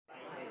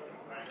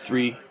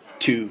3,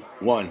 2,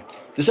 1.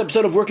 This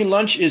episode of Working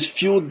Lunch is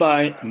fueled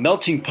by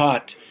Melting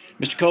Pot.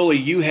 Mr. Coley,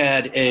 you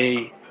had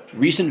a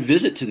recent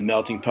visit to the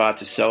Melting Pot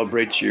to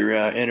celebrate your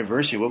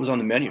anniversary. What was on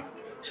the menu?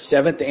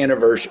 7th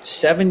anniversary,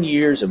 7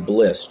 years of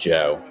bliss,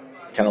 Joe.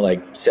 Kind of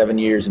like 7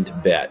 years in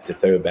Tibet, to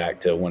throw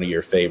back to one of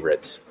your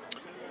favorites.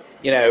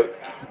 You know,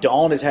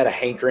 Dawn has had a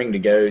hankering to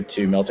go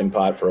to Melting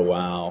Pot for a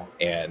while,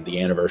 and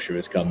the anniversary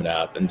was coming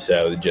up, and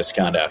so it just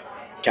kind of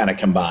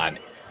combined.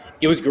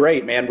 It was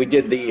great, man. We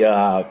did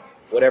the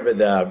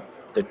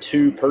the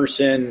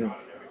 2-person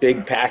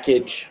big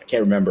package. I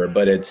can't remember,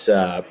 but it's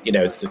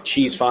it's the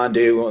cheese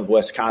fondue with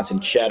Wisconsin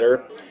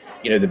cheddar.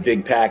 You know, the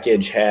big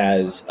package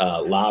has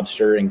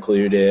lobster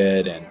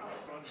included and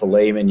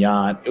filet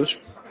mignon. It was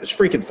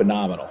freaking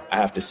phenomenal, I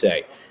have to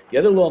say. The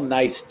other little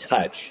nice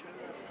touch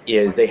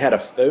is they had a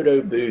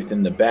photo booth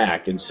in the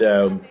back. And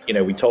so, you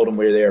know, we told them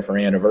we were there for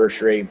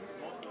anniversary.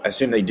 I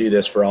assume they do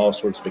this for all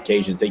sorts of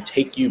occasions. They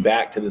take you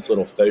back to this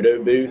little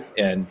photo booth,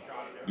 and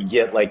you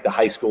get like the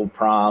high school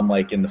prom,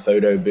 like in the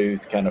photo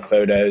booth kind of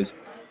photos.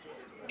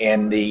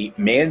 And the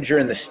manager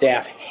and the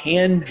staff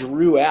hand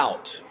drew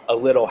out a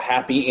little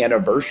happy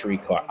anniversary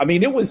card. I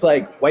mean, it was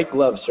like white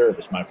glove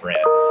service, my friend.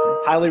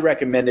 Highly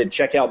recommended.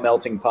 Check out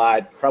Melting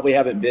Pot. Probably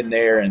haven't been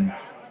there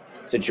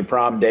since your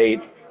prom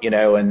date, you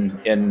know, in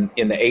the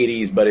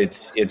 80s, but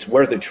it's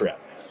worth a trip.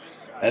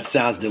 That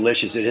sounds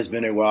delicious. It has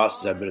been a while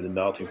since I've been to the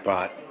Melting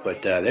Pot,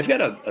 but they've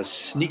got a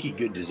sneaky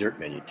good dessert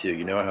menu too.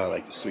 You know how I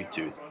like the sweet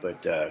tooth,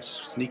 but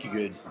sneaky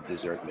good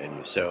dessert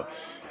menu. So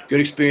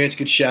good experience,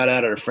 good shout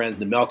out to our friends in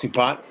the Melting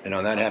Pot. And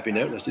on that happy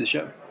note, let's do the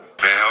show.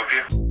 May I help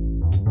you?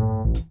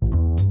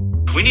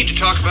 We need to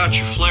talk about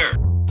your flair.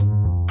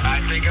 I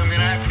think I'm going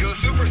to have to go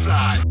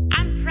superside.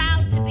 I'm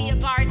proud to be a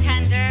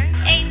bartender.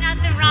 Ain't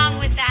nothing wrong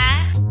with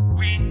that.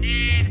 We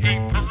need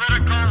a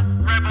political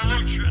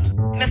revolution.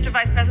 Mr.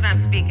 Vice President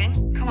speaking.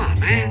 Come on,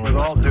 man. With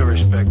all due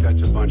respect,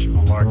 that's a bunch of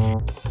malarkey.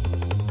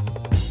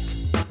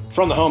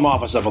 From the home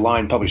office of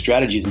Aligned Public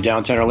Strategies in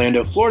downtown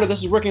Orlando, Florida, this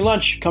is Working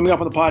Lunch. Coming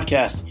up on the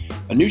podcast,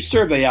 a new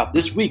survey out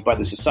this week by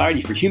the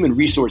Society for Human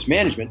Resource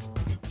Management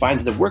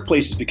finds that the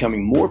workplace is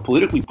becoming more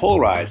politically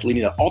polarized,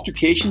 leading to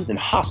altercations and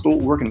hostile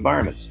work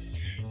environments.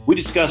 We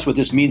discuss what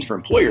this means for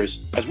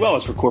employers as well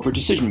as for corporate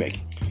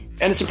decision-making.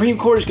 And the Supreme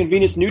Court has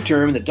convened its new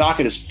term, and the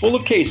docket is full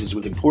of cases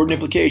with important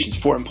implications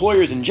for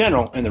employers in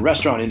general and the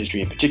restaurant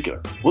industry in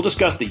particular. We'll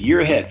discuss the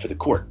year ahead for the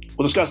court.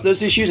 We'll discuss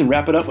those issues and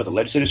wrap it up with a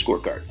legislative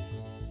scorecard.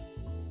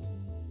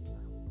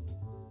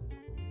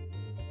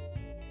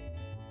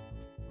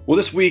 Well,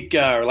 this week,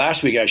 or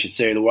last week, I should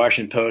say, the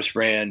Washington Post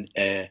ran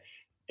an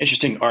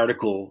interesting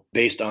article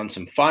based on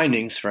some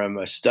findings from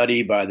a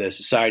study by the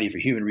Society for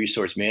Human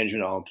Resource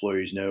Management. All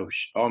employers know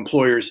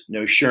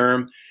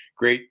SHRM.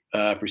 Great,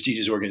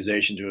 prestigious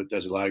organization that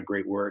does a lot of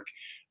great work.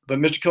 But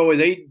Mr. Coley,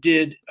 they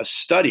did a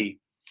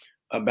study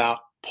about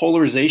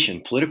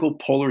polarization, political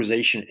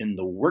polarization in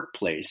the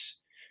workplace,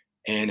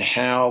 and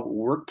how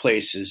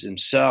workplaces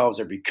themselves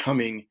are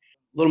becoming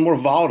a little more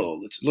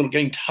volatile. It's a little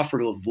getting tougher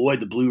to avoid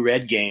the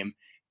blue-red game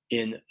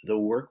in the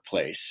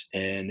workplace.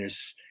 And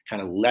there's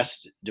kind of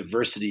less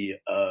diversity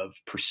of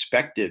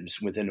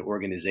perspectives within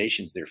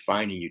organizations. They're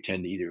finding you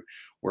tend to either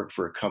work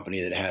for a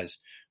company that has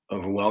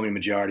overwhelming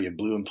majority of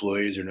blue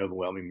employees or an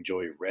overwhelming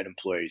majority of red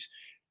employees.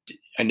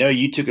 I know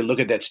you took a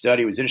look at that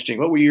study. It was interesting.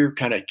 What were your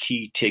kind of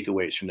key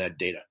takeaways from that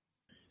data?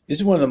 This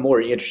is one of the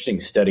more interesting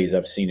studies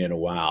I've seen in a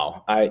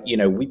while.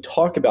 We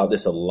talk about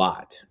this a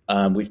lot.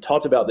 We've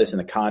talked about this in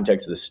the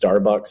context of the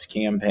Starbucks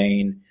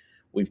campaign.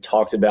 We've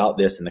talked about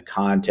this in the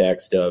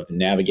context of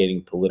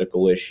navigating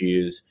political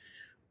issues.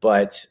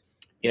 But,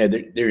 you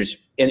know, there's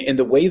and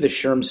the way the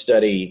SHRM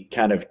study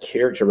kind of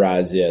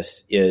characterized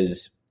this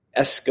is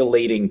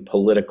escalating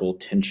political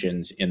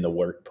tensions in the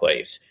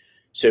workplace.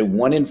 So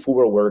 1 in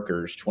 4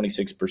 workers,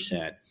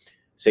 26%,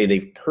 say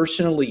they've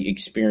personally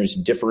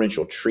experienced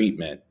differential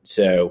treatment.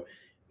 So,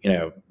 you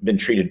know, been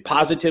treated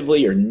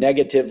positively or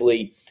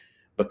negatively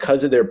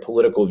because of their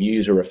political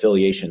views or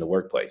affiliation in the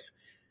workplace.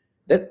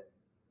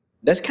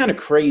 That's kind of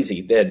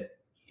crazy that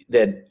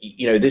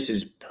you know, this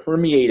has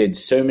permeated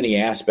so many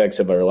aspects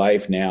of our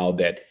life now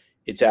that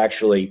it's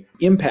actually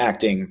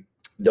impacting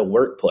the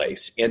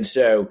workplace. And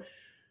so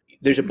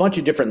there's a bunch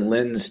of different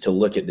lenses to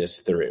look at this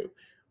through.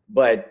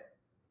 But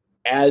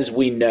as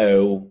we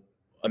know,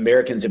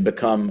 Americans have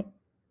become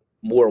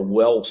more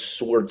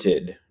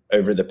well-sorted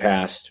over the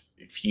past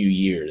few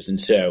years. And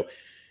so,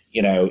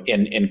 you know,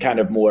 in kind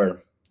of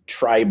more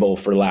tribal,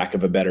 for lack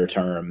of a better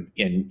term,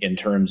 in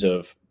terms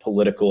of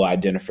political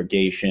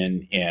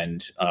identification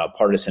and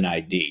partisan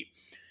ID.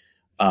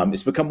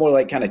 It's become more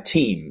like kind of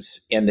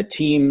teams. And the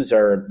teams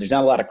there's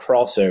not a lot of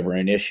crossover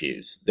in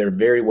issues. They're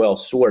very well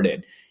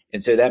sorted.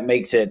 And so that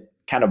makes it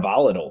kind of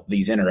volatile,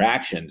 these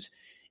interactions.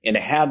 And to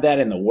have that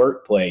in the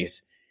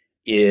workplace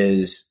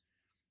is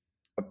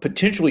a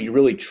potentially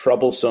really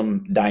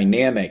troublesome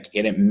dynamic,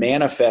 and it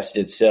manifests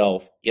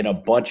itself in a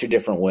bunch of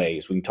different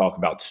ways. We can talk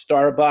about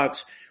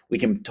Starbucks. We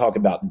can talk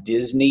about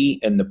Disney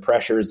and the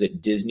pressures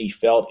that Disney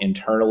felt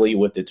internally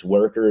with its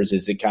workers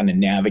as it kind of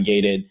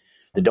navigated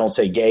the Don't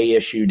Say Gay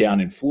issue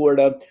down in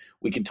Florida.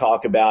 We can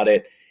talk about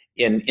it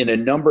in a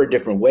number of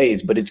different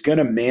ways, but it's going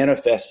to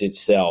manifest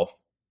itself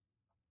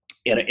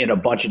in a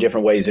bunch of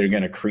different ways that are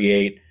going to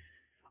create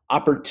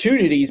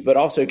opportunities, but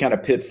also kind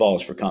of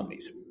pitfalls for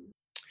companies.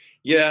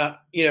 Yeah.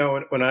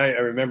 When I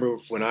remember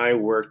when I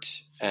worked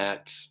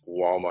at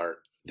Walmart,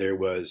 there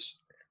was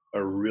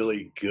a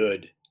really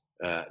good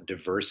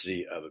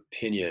diversity of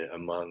opinion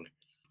among,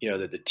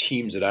 the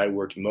teams that I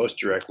worked most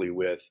directly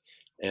with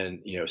and,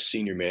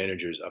 senior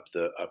managers up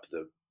the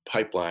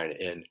pipeline.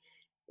 And,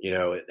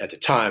 at the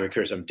time, of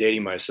course, I'm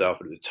dating myself,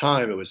 but at the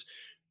time it was,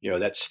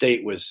 that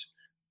state was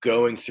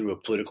going through a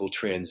political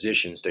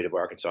transition, state of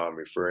Arkansas I'm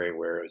referring,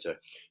 where it was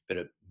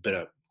been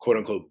a quote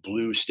unquote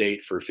blue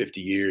state for 50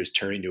 years,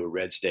 turning to a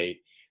red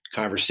state.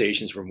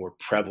 Conversations were more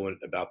prevalent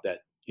about that,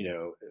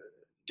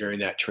 during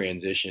that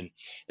transition.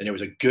 And there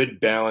was a good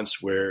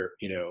balance where,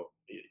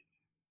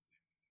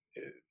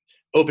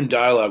 open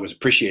dialogue was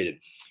appreciated.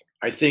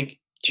 I think,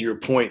 to your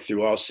point,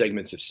 through all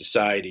segments of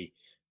society,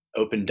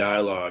 open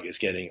dialogue is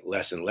getting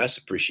less and less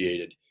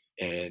appreciated,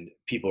 and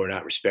people are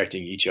not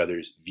respecting each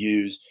other's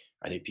views.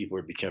 I think people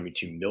are becoming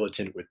too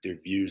militant with their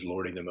views,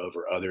 lording them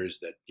over others,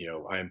 that,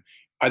 I'm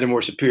either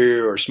more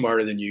superior or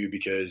smarter than you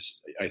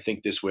because I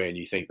think this way and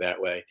you think that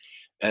way.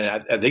 And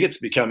I think it's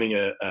becoming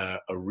a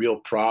real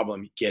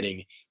problem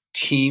getting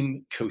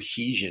team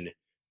cohesion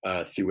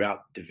throughout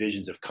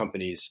divisions of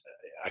companies.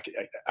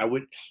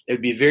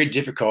 It'd be very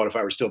difficult if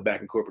I were still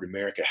back in corporate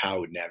America, how I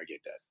would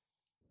navigate that.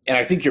 And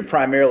I think you're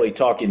primarily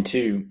talking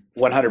to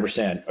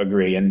 100%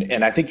 agree.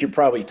 And I think you're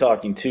probably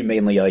talking to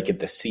mainly like at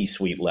the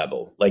C-suite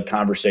level, like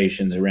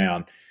conversations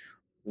around,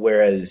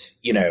 whereas,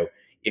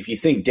 if you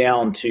think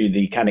down to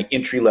the kind of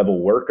entry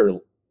level worker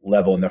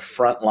level and the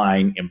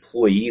frontline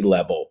employee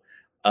level,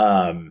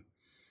 I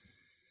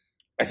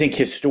think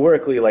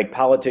historically, like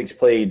politics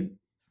played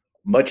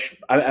much,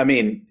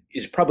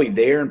 is probably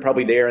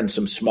there in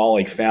some small,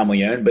 like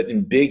family owned, but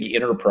in big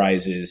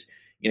enterprises,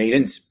 you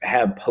didn't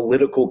have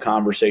political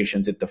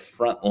conversations at the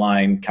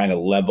frontline kind of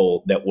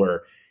level that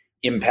were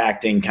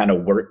impacting kind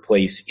of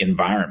workplace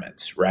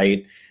environments,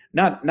 right?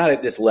 Not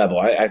at this level.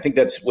 I think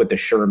that's what the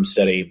SHRM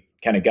study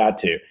kind of got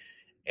to.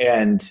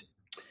 And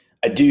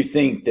I do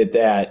think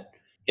that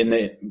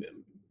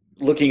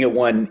looking at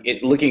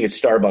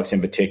Starbucks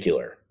in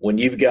particular, when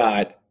you've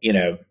got,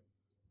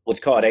 let's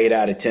call it 8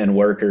 out of 10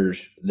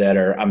 workers that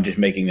are, I'm just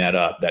making that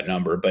up, that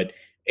number, but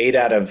 8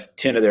 out of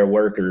 10 of their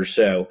workers.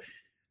 So,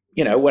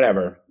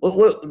 whatever,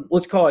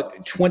 let's call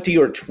it 20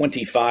 or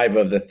 25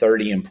 of the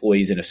 30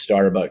 employees in a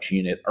Starbucks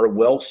unit are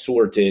well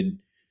sorted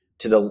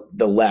to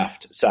the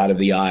left side of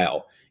the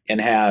aisle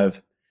and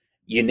have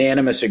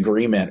unanimous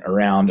agreement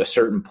around a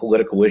certain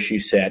political issue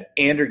set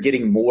and are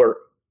getting more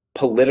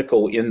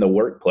political in the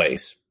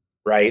workplace,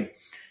 right?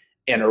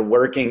 And are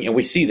working, and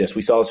we see this.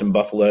 We saw this in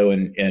Buffalo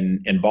and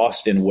in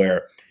Boston,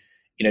 where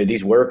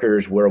these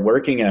workers were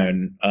working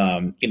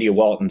on India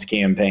Walton's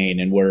campaign,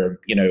 and were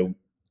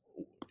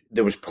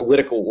there was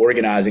political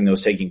organizing that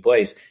was taking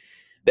place.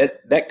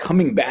 That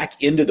coming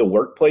back into the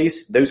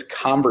workplace, those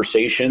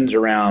conversations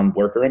around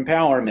worker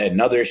empowerment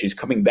and other issues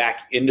coming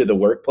back into the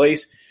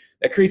workplace,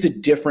 that creates a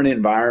different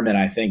environment,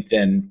 I think,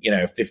 than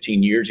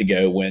 15 years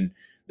ago when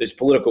this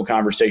political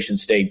conversation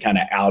stayed kind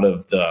of out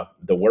of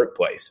the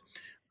workplace.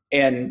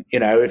 And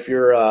if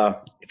you're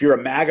a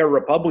MAGA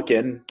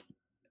Republican,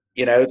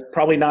 it's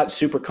probably not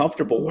super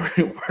comfortable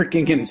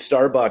working in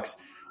Starbucks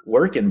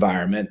work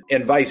environment,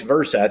 and vice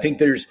versa. I think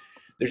there's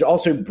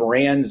also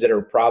brands that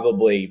are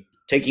probably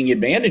taking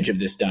advantage of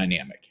this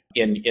dynamic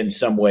in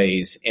some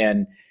ways.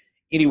 And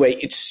anyway,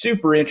 it's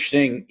super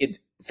interesting.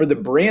 For the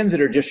brands that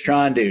are just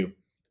trying to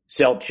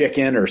sell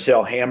chicken or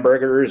sell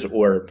hamburgers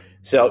or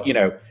sell,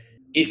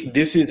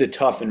 this is a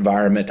tough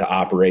environment to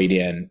operate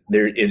in.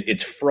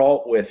 It's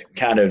fraught with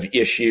kind of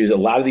issues. A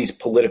lot of these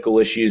political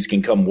issues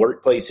can come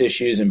workplace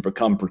issues and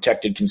become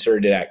protected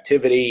concerted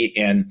activity.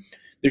 And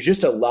there's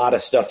just a lot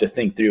of stuff to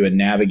think through and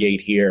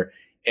navigate here.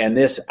 And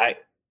this, I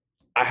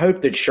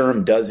hope that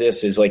SHRM does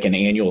this as like an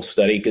annual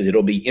study, because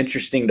it'll be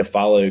interesting to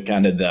follow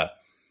kind of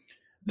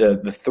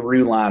the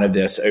through line of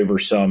this over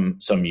some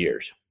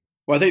years.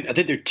 Well, I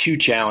think there are two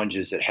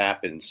challenges that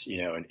happens,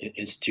 in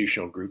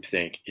institutional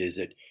groupthink, is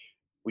that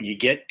when you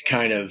get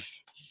kind of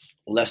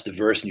less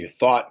diverse in your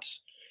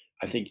thoughts,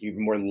 I think you're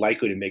more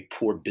likely to make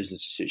poor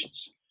business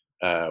decisions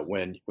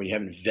when you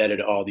haven't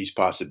vetted all these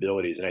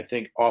possibilities. And I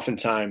think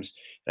oftentimes,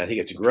 and I think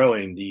it's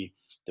growing, the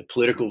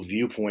political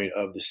viewpoint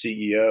of the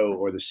CEO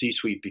or the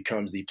C-suite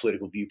becomes the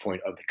political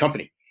viewpoint of the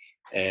company.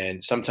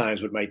 And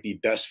sometimes what might be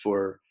best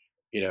for,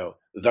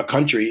 the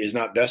country is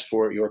not best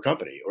for your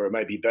company, or it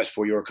might be best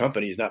for your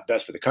company is not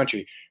best for the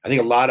country. I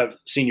think a lot of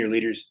senior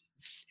leaders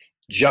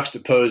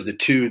juxtapose the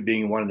two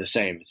being one and the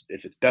same.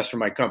 If it's best for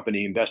my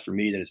company and best for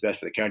me, then it's best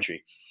for the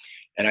country.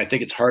 And I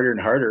think it's harder and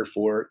harder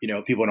for,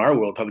 people in our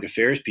world, public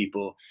affairs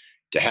people,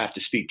 to have to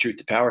speak truth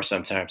to power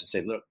sometimes and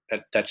say, look,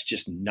 that's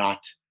just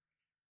not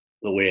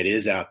the way it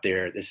is out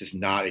there. This is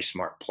not a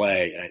smart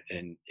play.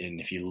 And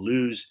if you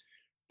lose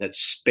that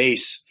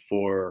space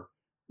for,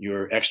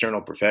 your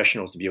external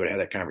professionals to be able to have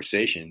that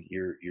conversation,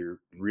 you're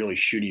really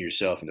shooting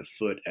yourself in the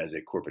foot as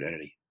a corporate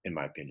entity, in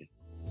my opinion.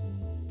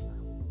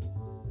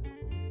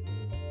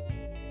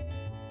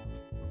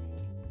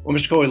 Well,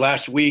 Mr. Coley,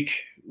 last week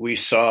we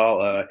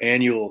saw an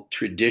annual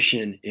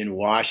tradition in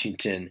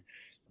Washington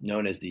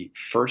known as the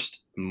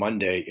first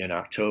Monday in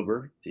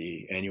October,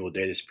 the annual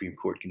day the Supreme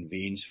Court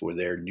convenes for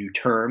their new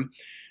term.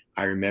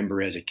 I remember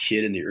as a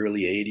kid in the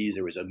early 80s,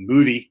 there was a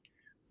movie,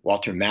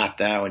 Walter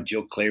Matthau and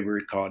Jill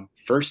Clayburgh, called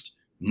First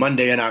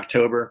Monday in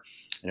October.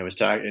 And it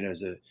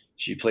was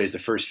she plays the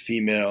first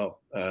female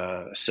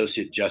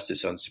associate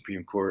justice on the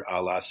Supreme Court,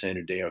 a la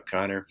Sandra Day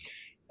O'Connor.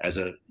 As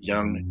a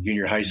young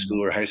junior high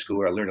schooler,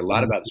 I learned a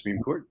lot about the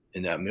Supreme Court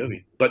in that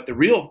movie. But the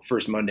real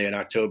first Monday in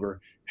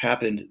October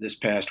happened this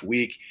past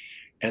week.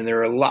 And there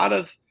are a lot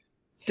of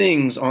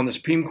things on the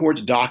Supreme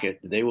Court's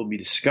docket that they will be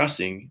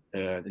discussing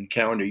in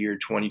calendar year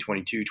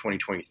 2022,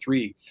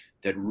 2023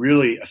 that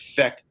really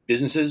affect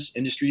businesses,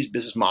 industries,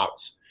 business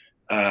models.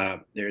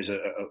 There's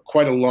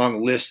quite a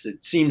long list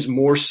that seems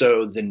more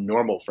so than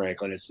normal,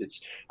 Franklin.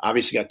 It's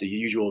obviously got the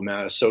usual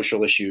amount of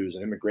social issues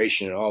and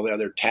immigration and all the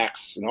other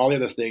tax and all the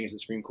other things the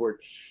Supreme Court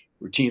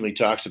routinely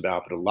talks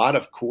about, but a lot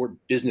of core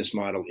business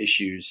model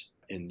issues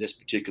in this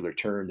particular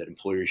term that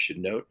employers should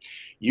note.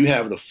 You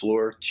have the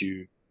floor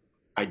to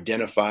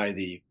identify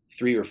the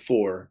 3 or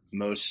 4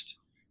 most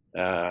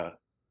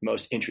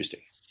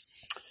interesting.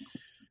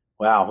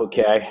 Wow.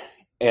 Okay.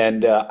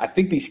 And I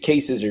think these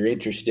cases are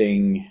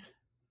interesting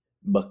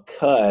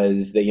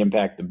because they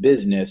impact the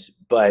business,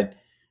 but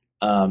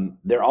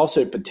they're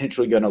also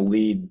potentially going to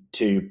lead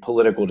to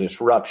political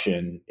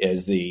disruption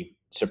as the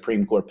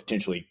Supreme Court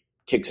potentially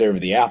kicks over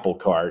the apple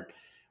cart.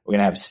 We're going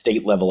to have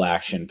state level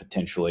action,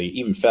 potentially,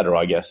 even federal,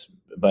 I guess,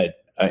 but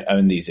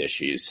on these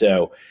issues.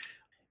 So,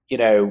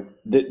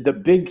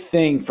 the big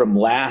thing from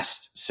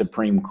last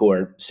Supreme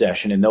Court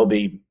session, and they'll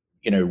be,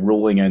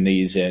 ruling on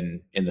these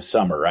in the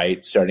summer,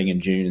 right? Starting in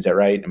June. Is that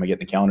right? Am I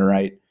getting the calendar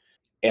right?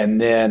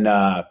 And then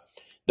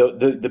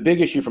the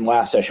big issue from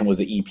last session was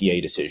the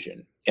EPA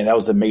decision. And that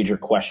was the major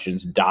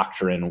questions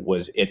doctrine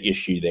was at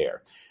issue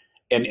there.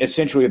 And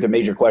essentially what the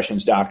major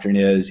questions doctrine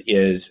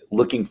is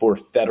looking for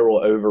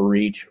federal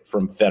overreach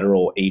from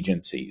federal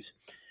agencies.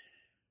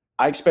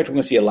 I expect we're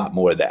going to see a lot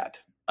more of that.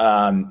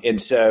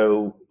 And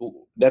so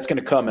that's going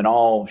to come in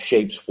all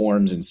shapes,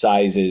 forms, and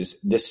sizes.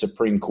 This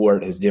Supreme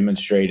Court has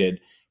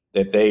demonstrated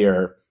that they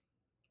are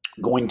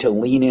going to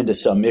lean into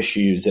some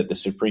issues that the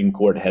Supreme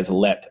Court has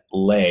let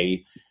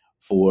lay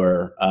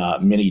for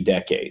many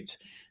decades.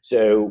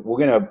 So we're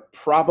going to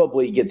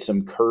probably get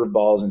some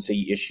curveballs and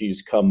see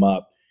issues come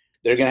up.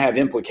 They're going to have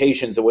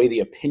implications. The way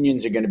the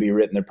opinions are going to be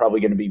written, they're probably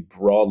going to be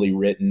broadly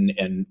written,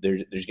 and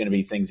there's going to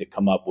be things that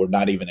come up we're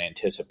not even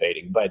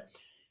anticipating. But,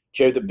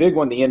 Joe, the big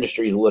one the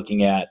industry is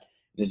looking at,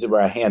 this is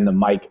where I hand the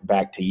mic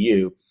back to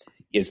you,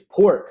 is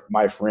pork,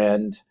 my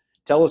friend.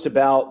 Tell us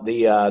about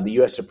the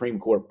U.S. Supreme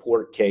Court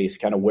pork case,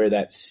 kind of where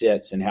that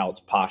sits and how it's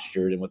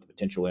postured and what the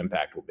potential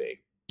impact will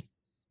be.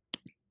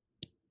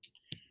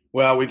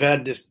 Well, we've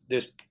had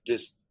this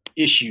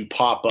issue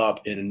pop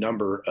up in a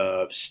number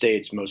of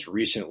states, most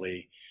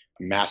recently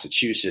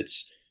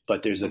Massachusetts,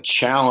 but there's a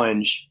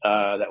challenge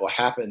that will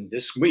happen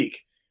this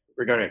week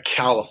regarding a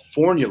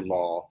California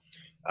law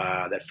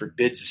that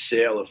forbids the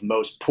sale of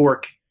most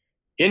pork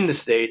in the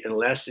state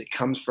unless it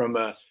comes from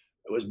it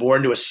was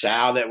born to a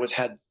sow that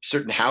had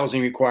certain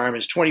housing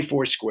requirements,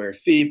 24 square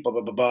feet, blah,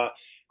 blah, blah, blah.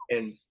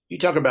 And you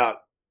talk about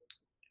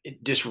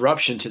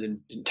disruption to the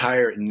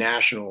entire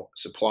national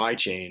supply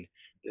chain.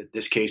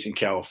 This case in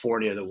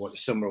California, the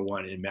similar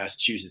one in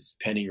Massachusetts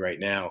pending right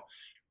now,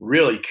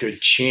 really could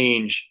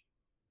change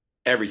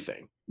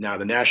everything. Now,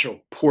 the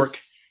National Pork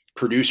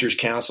Producers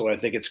Council, I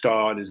think it's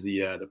called, is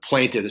the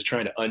plaintiff that's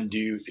trying to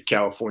undo the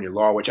California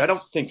law, which I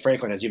don't think,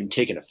 Franklin, has even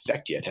taken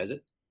effect yet, has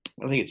it?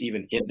 I don't think it's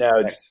even in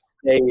effect. It's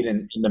stayed,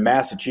 and the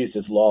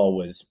Massachusetts law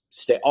was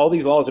all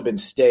these laws have been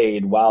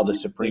stayed while the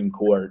Supreme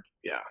Court,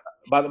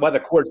 by the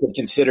courts have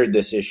considered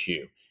this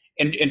issue.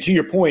 And to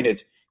your point,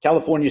 it's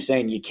California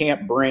saying you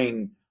can't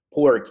bring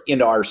pork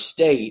into our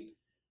state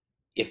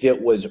if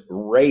it was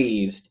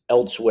raised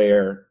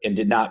elsewhere and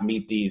did not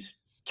meet these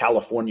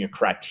California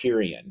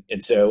criterion.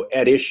 And so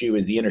at issue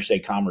is the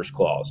Interstate Commerce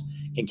Clause.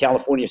 Can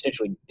California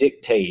essentially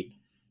dictate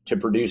to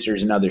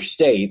producers in other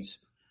states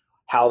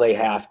how they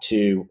have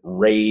to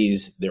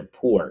raise their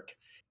pork?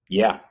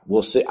 Yeah,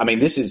 we'll see. I mean,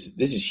 this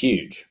is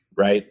huge,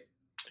 right?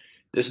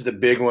 This is the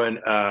big one.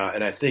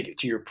 And I think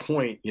to your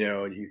point,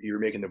 you're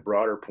making the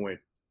broader point.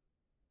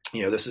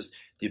 This is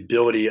the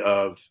ability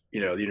of, the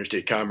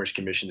Interstate Commerce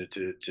Commission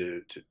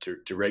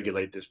to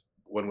regulate this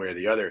one way or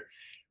the other.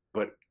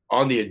 But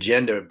on the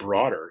agenda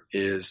broader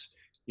is,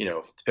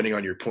 depending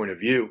on your point of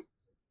view,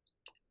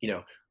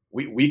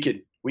 we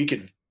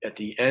could at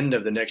the end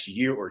of the next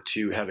year or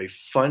two have a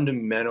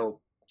fundamentally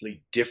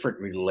different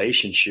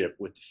relationship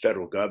with the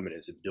federal government,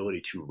 its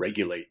ability to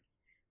regulate,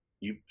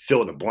 you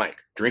fill in the blank,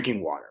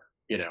 drinking water,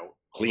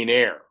 clean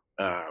air,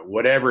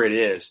 whatever it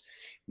is,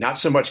 not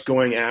so much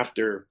going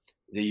after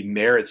the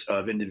merits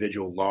of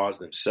individual laws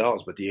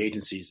themselves, but the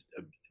agency's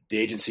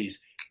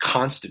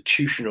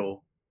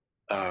constitutional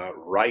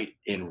right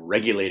in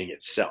regulating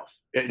itself,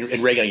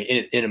 in regulating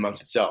it in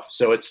amongst itself.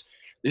 So this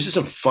is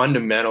some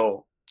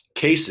fundamental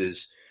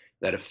cases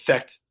that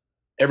affect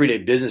everyday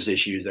business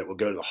issues that will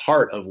go to the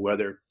heart of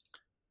whether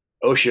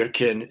OSHA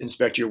can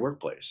inspect your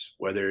workplace,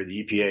 whether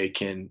the EPA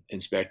can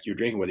inspect your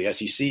drinking, whether the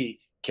SEC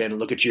can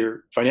look at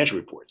your financial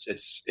reports.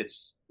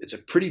 It's a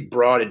pretty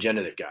broad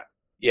agenda they've got.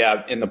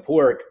 Yeah, in the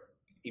pork,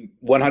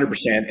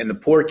 100%. In the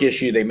pork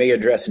issue, they may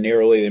address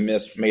narrowly, they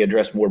may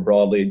address more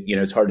broadly.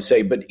 It's hard to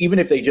say. But even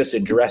if they just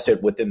address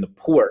it within the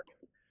pork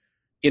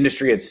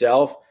industry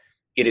itself,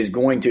 it is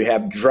going to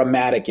have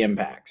dramatic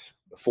impacts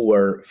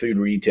for food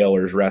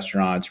retailers,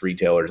 restaurants,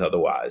 retailers,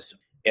 otherwise.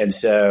 And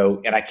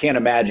I can't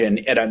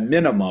imagine at a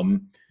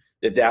minimum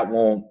that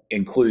won't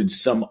include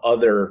some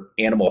other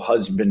animal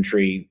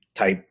husbandry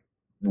type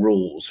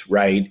rules,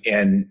 right?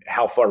 And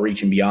how far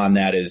reaching beyond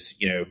that is,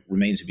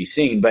 remains to be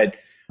seen. But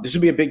this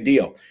would be a big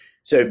deal.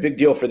 So a big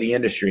deal for the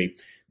industry.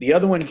 The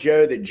other one,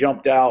 Joe, that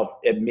jumped out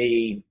at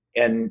me,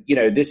 and,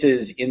 this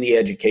is in the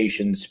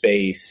education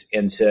space.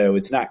 And so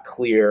it's not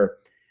clear,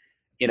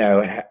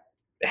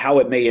 how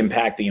it may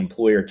impact the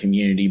employer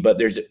community, but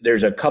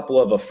there's a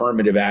couple of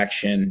affirmative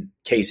action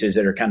cases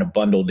that are kind of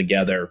bundled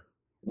together.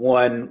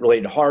 One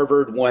related to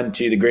Harvard, one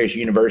to the greatest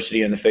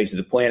university on the face of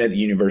the planet, the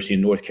University of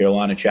North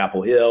Carolina,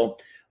 Chapel Hill.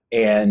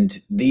 And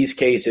these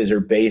cases are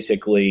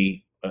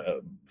basically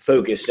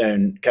focused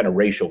on kind of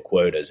racial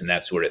quotas and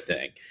that sort of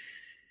thing.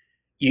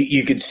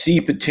 You could see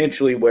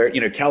potentially where,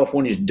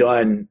 California's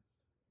done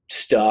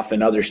stuff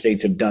and other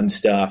states have done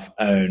stuff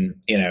on,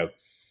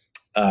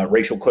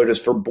 racial quotas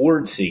for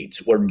board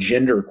seats or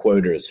gender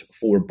quotas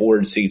for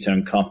board seats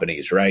on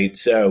companies, right?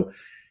 So,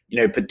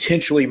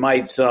 potentially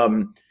might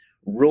some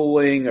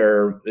ruling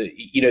or,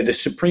 the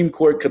Supreme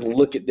Court could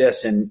look at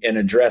this and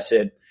address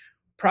it.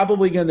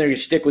 Probably going to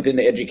stick within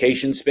the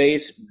education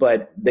space,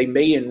 but they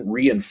may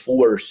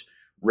reinforce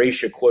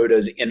racial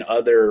quotas in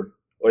other,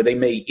 or they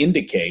may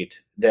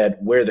indicate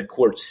that where the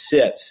court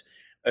sits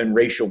on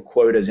racial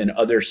quotas in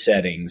other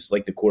settings,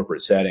 like the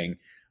corporate setting,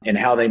 and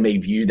how they may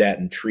view that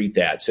and treat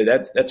that. So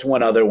that's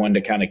one other one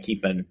to kind of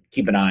keep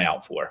an eye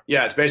out for.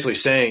 Yeah, it's basically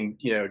saying,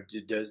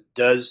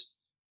 does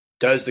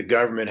the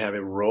government have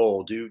a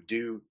role?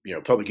 Do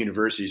public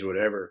universities or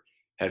whatever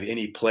have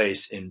any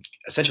place in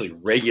essentially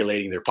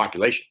regulating their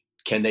population?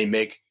 Can they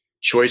make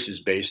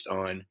choices based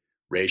on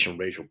race and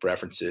racial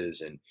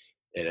preferences? And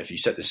if you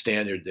set the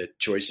standard that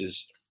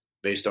choices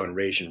based on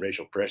race and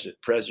racial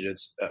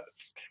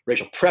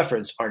racial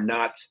preference are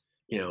not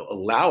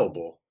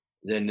allowable,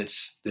 then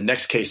it's the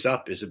next case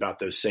up is about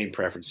those same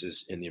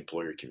preferences in the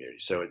employer community.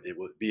 So it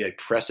will be a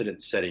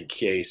precedent-setting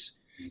case.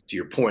 To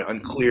your point,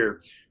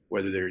 unclear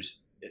whether there's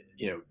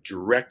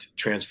direct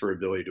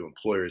transferability to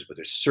employers, but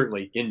there's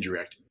certainly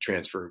indirect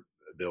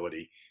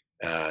transferability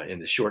in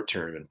the short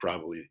term and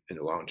probably in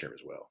the long term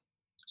as well.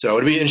 So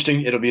it'll be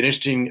interesting. It'll be an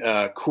interesting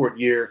court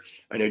year.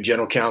 I know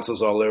general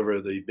counsels all over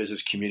the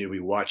business community will be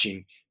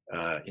watching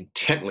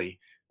intently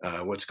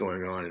what's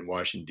going on in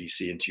Washington,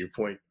 D.C. And to your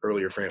point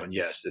earlier, Franklin,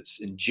 yes, it's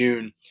in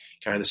June,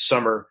 kind of the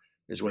summer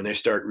is when they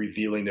start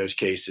revealing those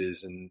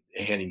cases and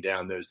handing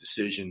down those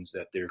decisions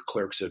that their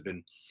clerks have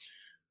been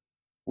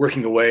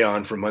working away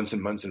on for months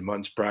and months and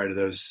months prior to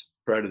those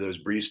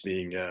briefs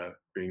being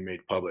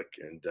made public.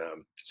 And so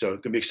it's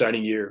going to be an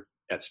exciting year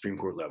at the Supreme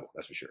Court level,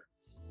 that's for sure.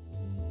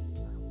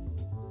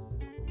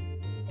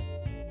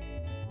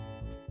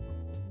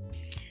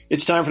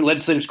 It's time for the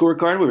Legislative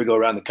Scorecard, where we go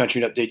around the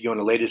country and update you on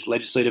the latest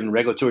legislative and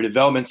regulatory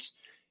developments.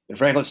 And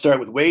Frank, let's start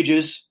with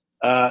wages.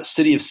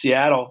 City of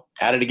Seattle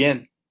at it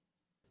again.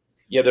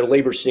 Yeah, the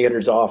Labor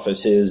Standards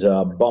Office is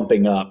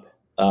bumping up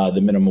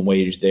the minimum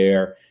wage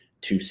there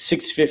to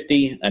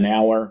 $6.50 an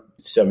hour,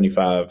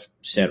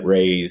 75-cent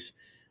raise.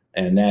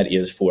 And that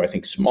is for, I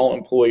think, small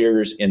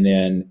employers, and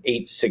then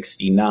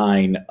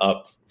 $8.69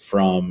 up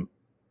from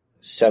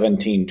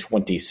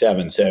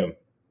 $17.27. So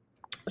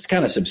it's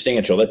kind of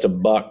substantial. That's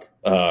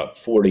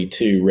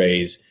 $1.42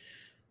 raise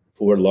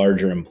for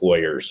larger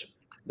employers.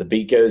 The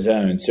beat goes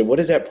on. So what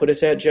does that put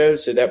us at, Joe?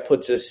 So that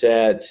puts us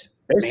at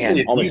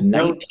almost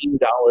 $19.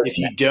 If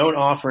you don't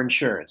offer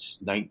insurance,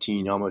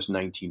 almost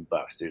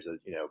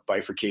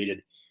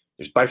 $19.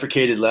 There's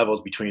bifurcated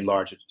levels between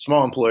large and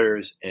small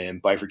employers, and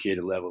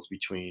bifurcated levels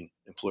between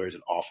employers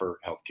that offer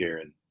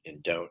healthcare and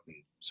don't, and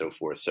so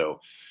forth. So,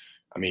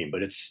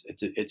 but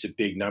it's a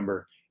big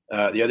number.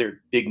 The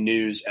other big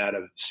news out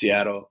of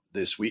Seattle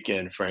this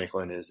weekend,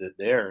 Franklin, is that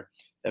they're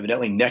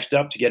evidently next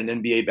up to get an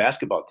NBA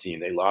basketball team.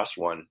 They lost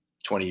one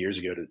 20 years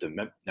ago to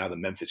the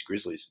Memphis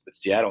Grizzlies, but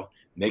Seattle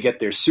may get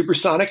their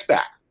Supersonics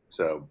back.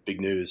 So big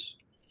news.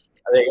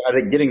 Are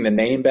they getting the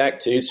name back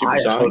too?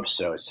 Supersonics? I hope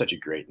so. It's such a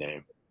great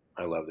name.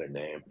 I love their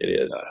name. It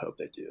is. I hope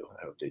they do.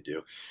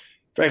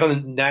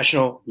 Franklin, the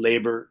National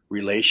Labor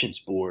Relations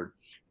Board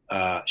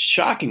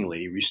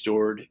shockingly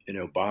restored an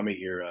Obama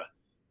era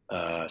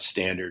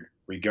standard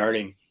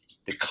regarding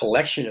the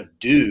collection of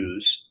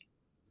dues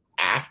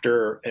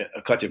after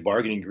a collective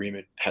bargaining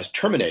agreement has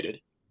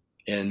terminated,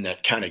 and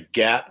that kind of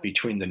gap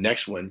between the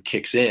next one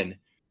kicks in.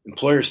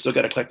 Employers still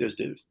got to collect those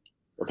dues.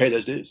 or pay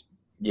those dues.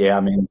 Yeah, I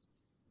mean, it's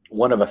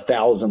one of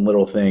 1,000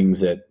 little things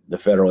that the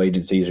federal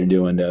agencies are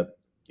doing to,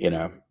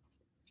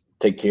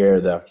 take care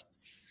of the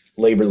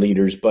labor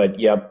leaders. But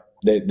yep,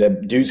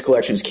 the dues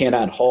collections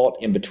cannot halt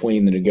in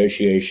between the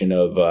negotiation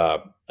of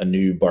a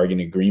new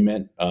bargaining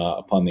agreement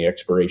upon the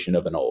expiration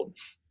of an old.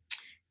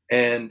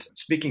 And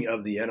speaking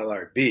of the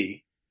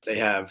NLRB, they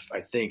have,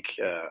 I think,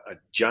 a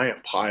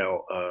giant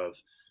pile of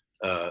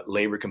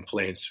labor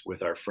complaints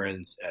with our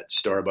friends at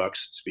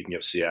Starbucks, speaking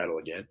of Seattle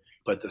again.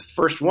 But the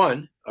first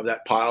one of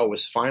that pile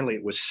was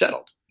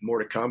settled. More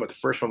to come, but the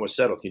first one was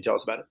settled. Can you tell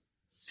us about it?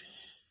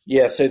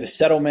 Yeah, so the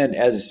settlement,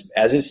 as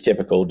is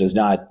typical, does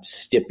not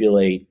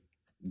stipulate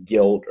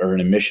guilt or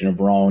an admission of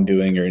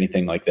wrongdoing or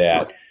anything like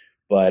that.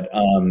 But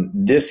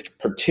this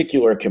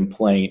particular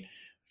complaint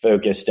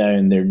focused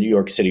on their New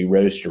York City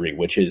roastery,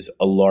 which is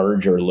a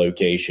larger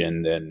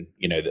location than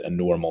a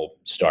normal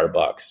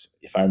Starbucks.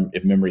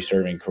 If memory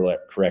serving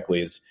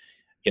correctly, is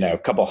a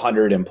couple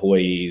hundred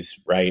employees,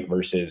 right,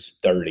 versus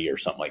 30 or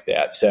something like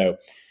that. So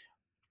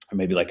or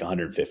maybe like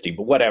 150,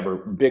 but whatever,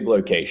 big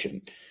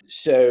location.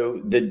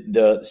 So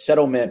the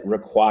settlement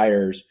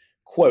requires,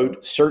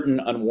 quote,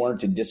 certain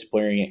unwarranted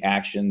disciplinary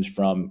actions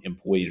from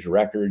employees'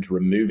 records,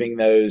 removing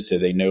those so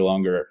they no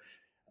longer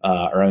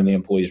are on the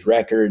employees'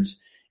 records.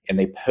 And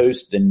they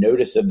post the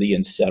notice of the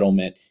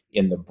unsettlement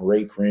in the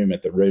break room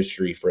at the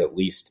roastery for at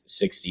least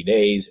 60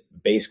 days,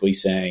 basically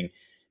saying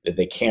that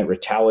they can't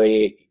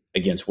retaliate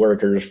against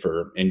workers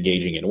for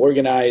engaging in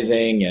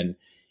organizing, and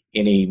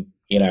any,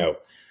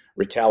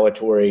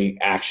 retaliatory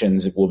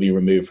actions will be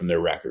removed from their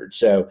record.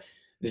 So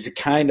this is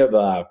kind of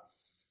I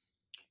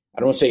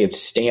don't want to say it's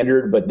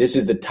standard, but this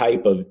is the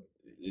type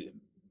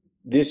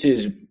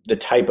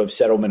of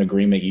settlement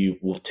agreement you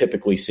will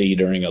typically see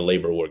during a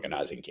labor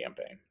organizing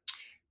campaign.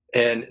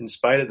 And in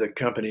spite of the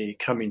company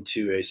coming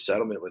to a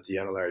settlement with the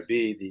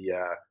NLRB, the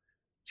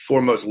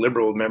foremost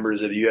liberal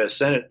members of the U.S.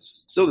 Senate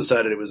still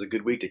decided it was a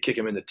good week to kick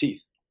him in the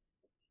teeth.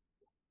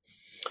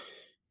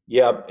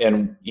 Yep.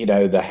 And,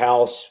 the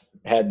House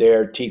had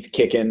their teeth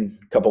kicking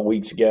a couple of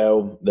weeks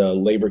ago, the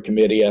Labor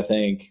Committee, I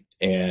think,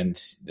 and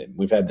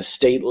we've had the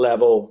state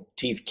level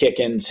teeth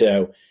kicking.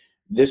 So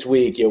this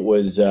week it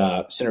was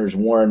Senators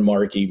Warren,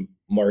 Markey,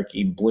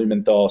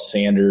 Blumenthal,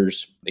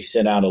 Sanders. They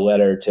sent out a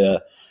letter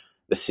to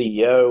the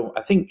CEO.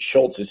 I think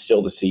Schultz is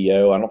still the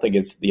CEO. I don't think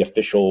it's the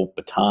official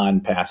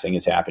baton passing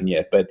has happened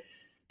yet, but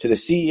to the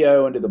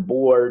CEO and to the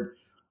board,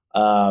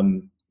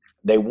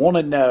 they want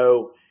to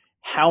know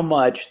how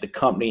much the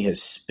company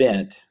has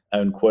spent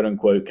on quote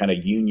unquote kind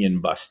of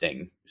union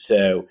busting.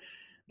 So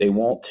they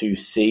want to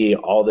see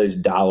all those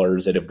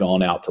dollars that have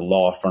gone out to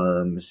law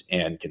firms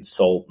and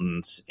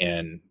consultants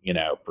and,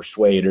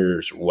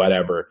 persuaders,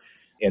 whatever.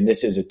 And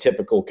this is a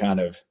typical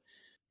kind of,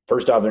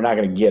 first off, they're not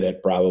going to get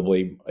it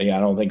probably. I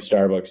don't think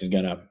Starbucks is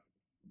going to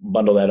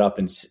bundle that up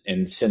and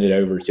send it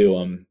over to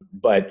them.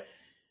 But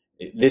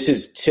this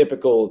is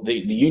typical. The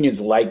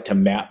unions like to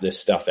map this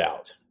stuff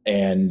out.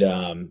 And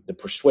the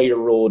persuader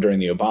rule during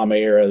the Obama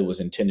era was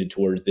intended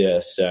towards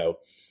this. So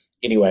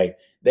anyway,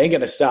 they ain't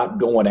going to stop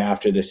going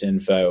after this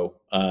info.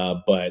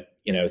 But,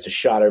 it's a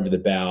shot over the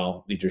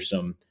bow. These are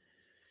some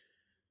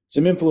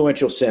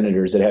influential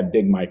senators that have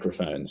big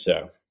microphones.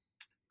 So.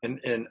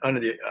 And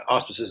under the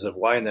auspices of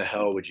why in the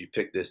hell would you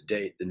pick this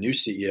date? The new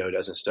CEO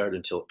doesn't start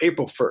until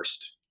April 1st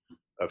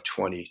of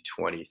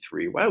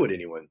 2023. Why would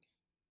anyone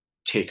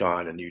take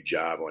on a new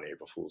job on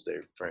April Fool's Day,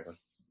 Franklin?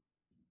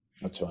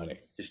 That's funny.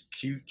 Just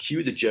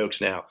cue the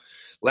jokes now.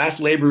 Last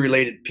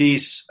labor-related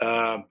piece,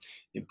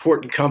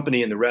 important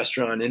company in the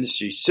restaurant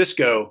industry,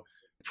 Cisco,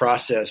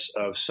 process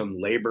of some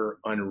labor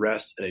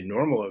unrest at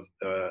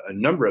a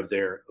number of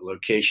their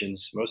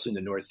locations, mostly in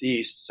the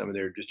Northeast, some of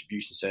their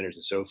distribution centers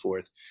and so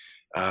forth.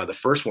 The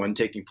first one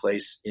taking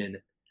place in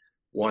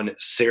one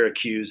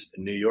Syracuse,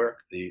 New York,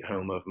 the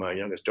home of my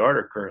youngest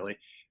daughter currently.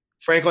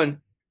 Franklin,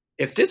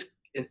 if this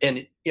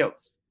and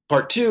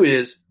part two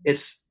is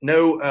it's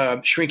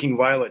no shrinking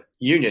violet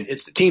union.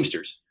 It's the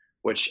Teamsters,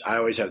 which I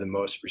always have the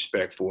most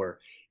respect for.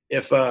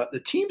 If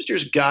the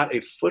Teamsters got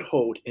a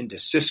foothold into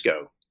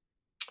Cisco,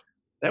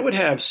 that would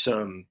have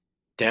some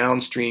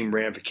downstream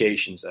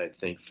ramifications, I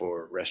think,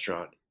 for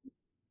restaurant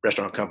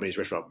companies,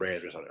 restaurant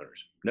brands, restaurant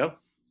owners. No?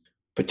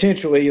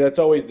 Potentially. That's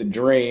always the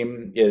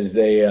dream, is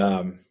they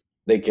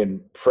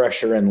can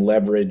pressure and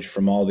leverage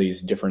from all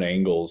these different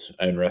angles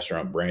in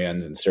restaurant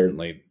brands, and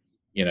certainly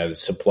the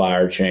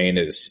supplier chain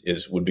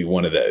would be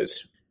one of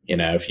those.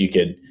 If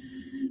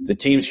the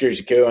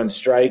Teamsters go on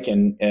strike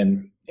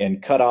and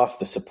cut off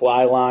the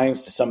supply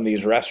lines to some of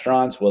these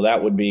restaurants, well,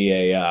 that would be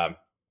a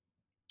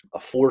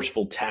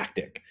forceful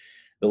tactic.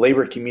 The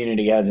labor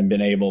community hasn't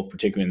been able,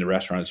 particularly in the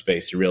restaurant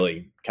space, to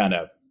really kind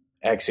of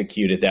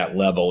execute at that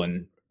level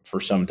and for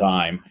some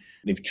time.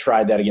 They've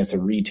tried that against the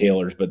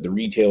retailers, but the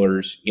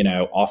retailers,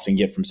 often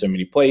get from so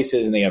many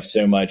places and they have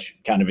so much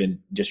kind of in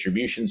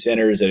distribution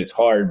centers that it's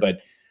hard.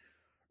 But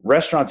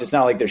restaurants, it's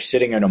not like they're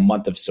sitting on a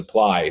month of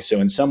supply. So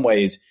in some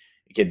ways,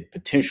 it could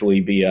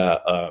potentially be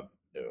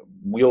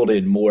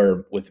wielded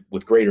more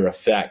with greater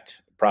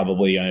effect,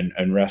 probably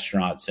on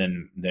restaurants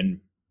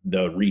than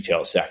the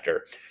retail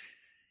sector.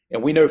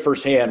 And we know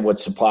firsthand what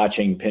supply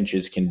chain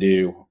pinches can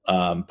do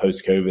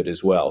post-COVID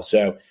as well.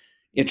 So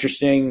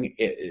interesting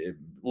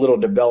little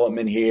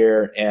development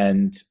here.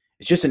 And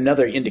it's just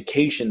another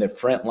indication that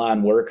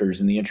frontline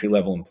workers in the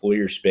entry-level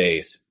employer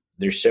space,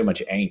 there's so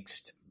much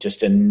angst.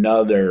 Just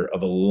another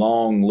of a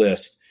long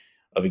list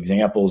of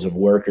examples of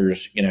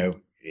workers,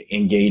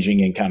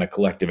 engaging in kind of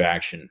collective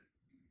action.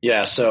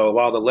 Yeah. So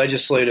while the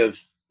legislative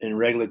and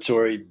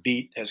regulatory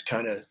beat has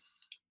kind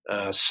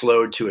of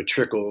slowed to a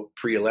trickle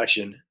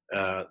pre-election,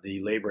 the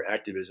labor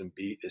activism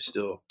beat is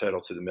still pedal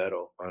to the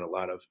metal on a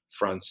lot of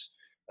fronts.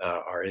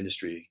 Our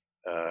industry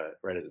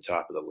right at the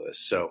top of the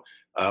list. So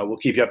we'll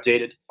keep you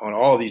updated on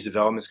all of these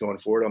developments going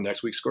forward on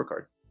next week's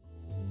scorecard.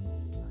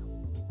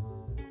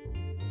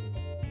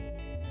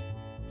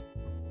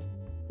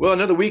 Well,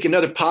 another week,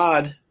 another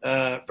pod,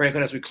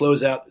 Franklin, as we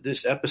close out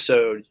this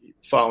episode,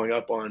 following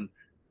up on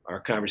our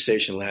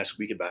conversation last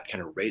week about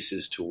kind of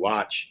races to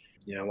watch,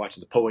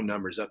 watching the polling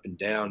numbers up and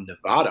down.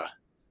 Nevada,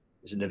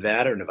 is it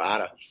Nevada or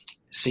Nevada?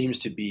 Seems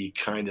to be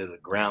kind of the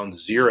ground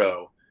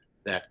zero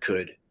that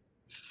could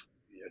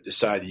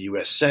decide the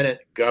U.S. Senate,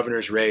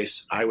 governor's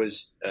race. I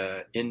was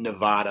in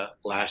Nevada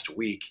last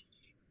week,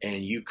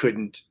 and you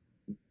couldn't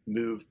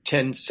move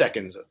 10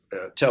 seconds,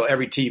 tell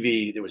every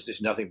TV there was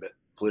just nothing but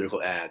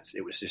political ads.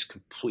 It was just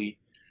complete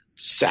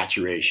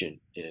saturation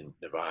in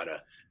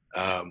Nevada.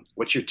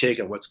 What's your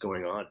take on what's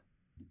going on?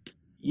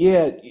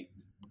 Yeah.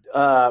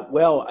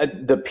 Well,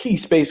 the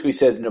piece basically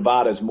says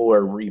Nevada's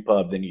more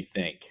repub than you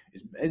think.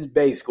 It's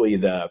basically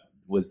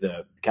was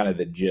the kind of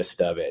the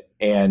gist of it.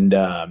 And,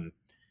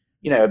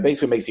 it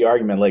basically makes the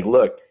argument like,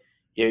 look,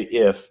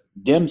 if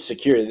Dems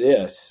secure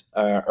this,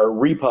 or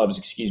repubs,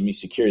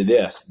 secure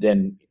this,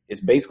 then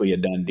it's basically a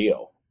done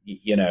deal.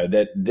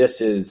 That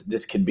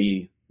this could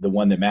be the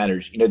one that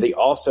matters. They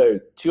also,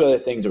 two other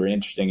things that were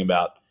interesting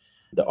about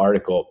the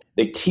article,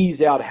 they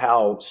tease out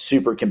how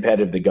super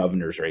competitive the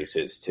governor's race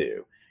is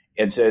too.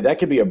 And so that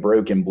could be a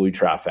broken blue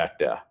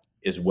trifecta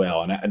as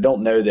well. And I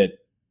don't know that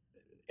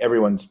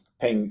everyone's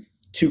paying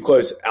too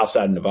close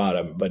outside of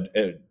Nevada, but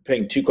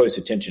paying too close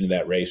attention to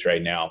that race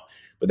right now.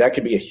 But that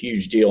could be a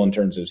huge deal in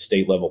terms of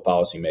state level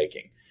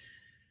policymaking.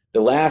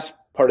 The last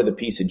part of the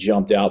piece that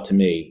jumped out to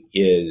me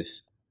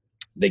is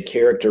they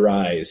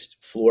characterized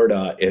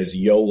Florida as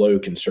YOLO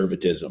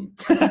conservatism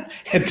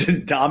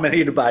and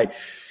dominated by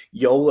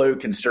YOLO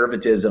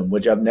conservatism,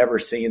 which I've never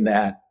seen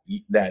that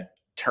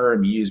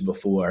term used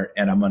before,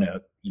 and I'm going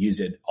to use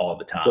it all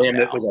the time.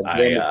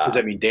 Does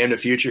that mean damn the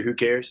future? Who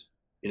cares?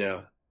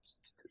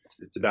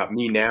 It's about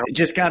me now.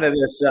 Just kind of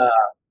this,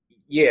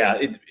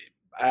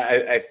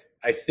 I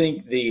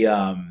think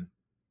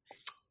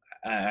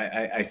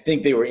I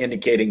think they were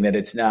indicating that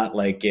it's not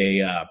like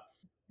a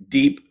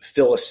deep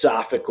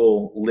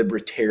philosophical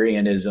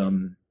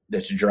libertarianism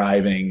that's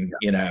driving,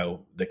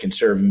 the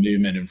conservative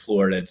movement in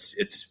Florida.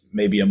 It's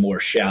maybe a more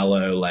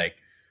shallow, like,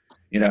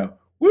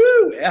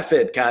 woo, F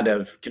it kind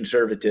of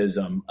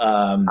conservatism.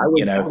 Throw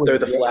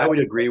the flag. I would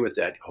agree with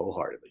that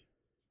wholeheartedly.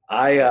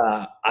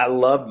 I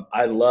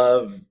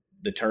love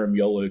the term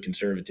YOLO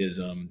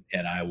conservatism,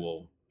 and I'm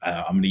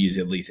going to use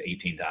it at least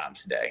 18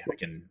 times today. I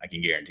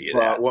can guarantee you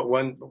that.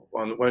 When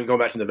going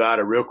back to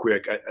Nevada real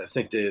quick, I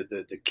think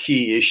the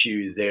key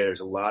issue there is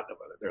there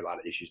are a lot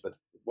of issues, but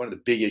one of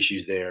the big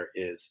issues there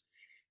is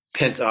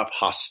pent up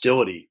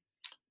hostility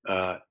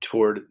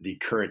toward the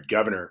current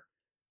governor,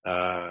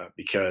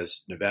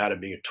 because Nevada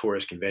being a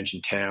tourist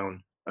convention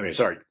town,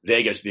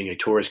 Vegas being a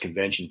tourist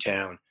convention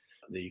town,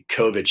 the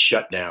COVID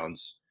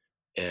shutdowns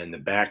and the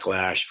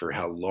backlash for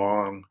how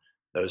long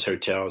those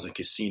hotels and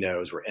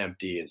casinos were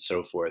empty and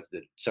so forth,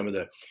 that some of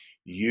the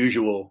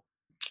usual,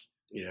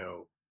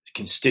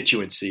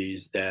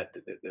 constituencies that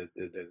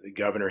the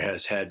governor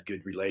has had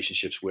good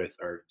relationships with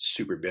are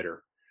super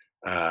bitter.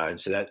 And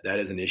so that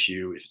is an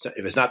issue.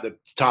 If it's not the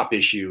top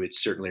issue,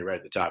 it's certainly right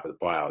at the top of the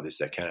pile. There's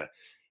that kind of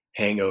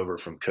hangover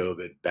from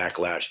COVID,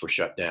 backlash for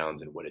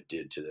shutdowns and what it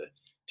did to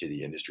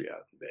the industry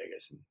out in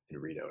Vegas and in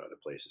Reno and other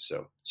places.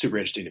 So super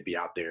interesting to be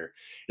out there.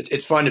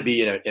 It's fun to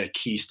be in a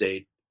key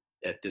state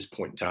at this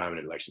point in time in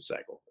an election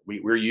cycle.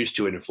 We're used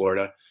to it in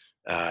Florida,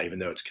 even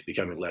though it's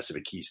becoming less of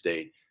a key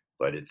state.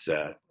 But it's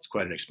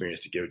quite an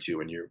experience to go to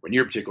when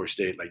your particular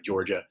state, like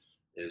Georgia,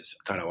 is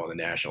kind of on the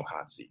national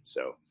hot seat.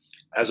 So,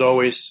 as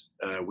always,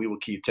 we will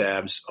keep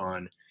tabs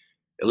on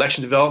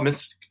election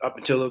developments up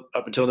until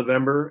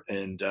November,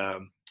 and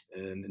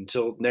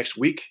until next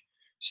week.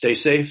 Stay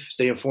safe,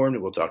 stay informed,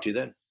 and we'll talk to you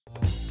then.